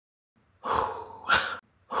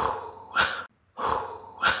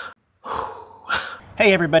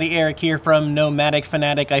Hey everybody, Eric here from Nomadic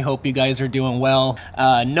Fanatic. I hope you guys are doing well.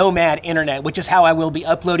 Nomad Internet, which is how I will be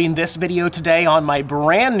uploading this video today on my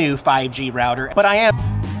brand new 5G router. But I am...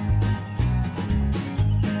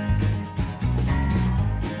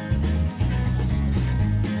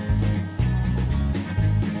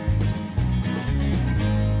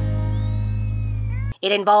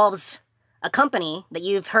 It involves a company that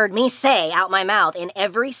you've heard me say out my mouth in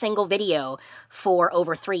every single video for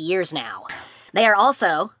over 3 years now. They are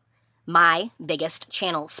also my biggest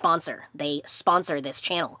channel sponsor. They sponsor this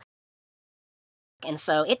channel. And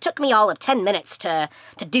so it took me all of 10 minutes to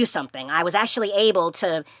do something. I was actually able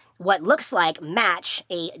to, what looks like, match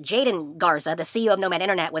a Jaden Garza, the CEO of Nomad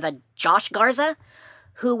Internet, with a Josh Garza,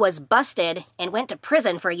 who was busted and went to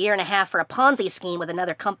prison for 1.5 years for a Ponzi scheme with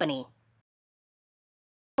another company.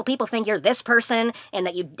 People think you're this person and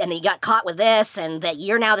that you got caught with this and that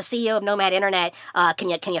you're now the CEO of Nomad Internet. Can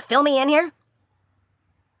you fill me in here?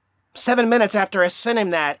 7 minutes after I sent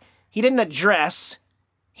him that, he didn't address,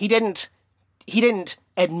 he didn't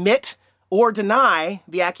admit or deny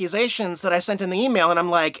the accusations that I sent in the email, and I'm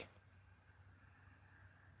like,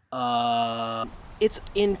 It's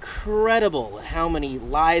incredible how many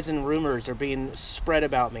lies and rumors are being spread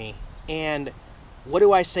about me, and what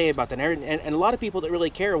do I say about that? And a lot of people that really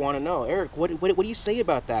care want to know, Eric, what do you say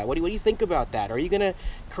about that? What do you think about that? Are you going to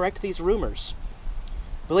correct these rumors?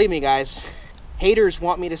 Believe me, guys, haters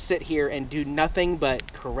want me to sit here and do nothing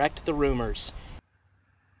but correct the rumors.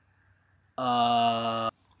 So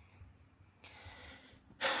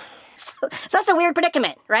that's a weird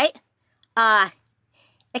predicament, right?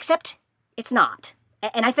 Except it's not.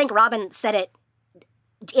 And I think Robin said it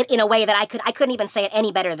in a way that I couldn't even say it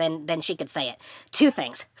any better than she could say it. 2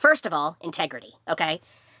 things. First of all, integrity, okay?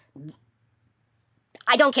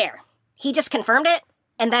 I don't care. He just confirmed it,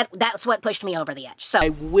 and that's what pushed me over the edge. So I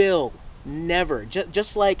will never,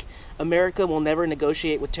 just like America will never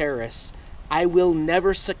negotiate with terrorists, I will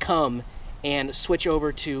never succumb and switch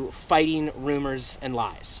over to fighting rumors and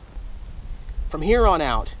lies. From here on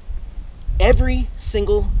out, every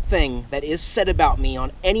single thing that is said about me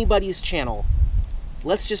on anybody's channel,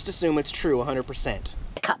 let's just assume it's true 100%.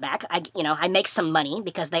 Cut back. I make some money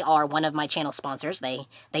because they are one of my channel sponsors. They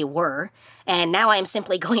were. And now I am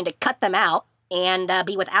simply going to cut them out and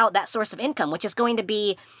be without that source of income, which is going to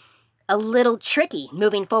be a little tricky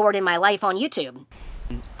moving forward in my life on YouTube.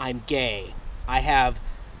 I'm gay. I have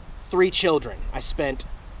 3 children. I spent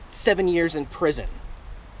 7 years in prison.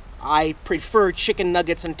 I prefer chicken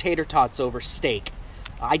nuggets and tater tots over steak.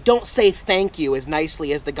 I don't say thank you as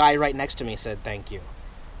nicely as the guy right next to me said thank you.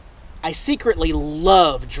 I secretly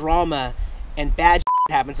love drama and bad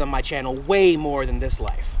shit happens on my channel way more than this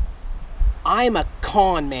life. I'm a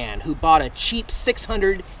con man who bought a cheap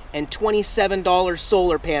 $627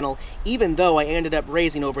 solar panel even though I ended up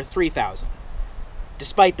raising over $3,000.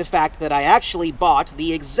 Despite the fact that I actually bought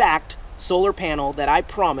the exact solar panel that I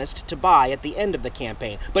promised to buy at the end of the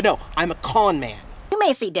campaign. But no, I'm a con man. You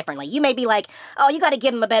may see differently. You may be like, oh, you got to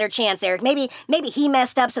give him a better chance, Eric. Maybe he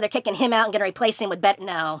messed up, so they're kicking him out and going to replace him with better.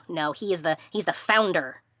 No, he's the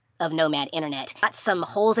founder of Nomad Internet. Got some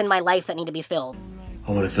holes in my life that need to be filled.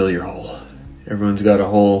 I want to fill your hole. Everyone's got a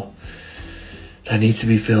hole that needs to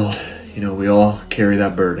be filled. You know, we all carry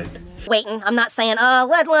that burden. Waiting. I'm not saying,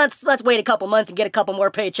 let's wait a couple months and get a couple more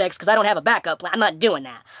paychecks because I don't have a backup plan. I'm not doing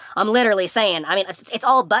that. I'm literally saying, I mean, it's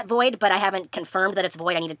all but void, but I haven't confirmed that it's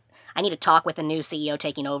void. I need to talk with the new CEO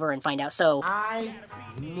taking over and find out. So I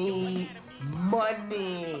need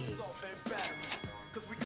money.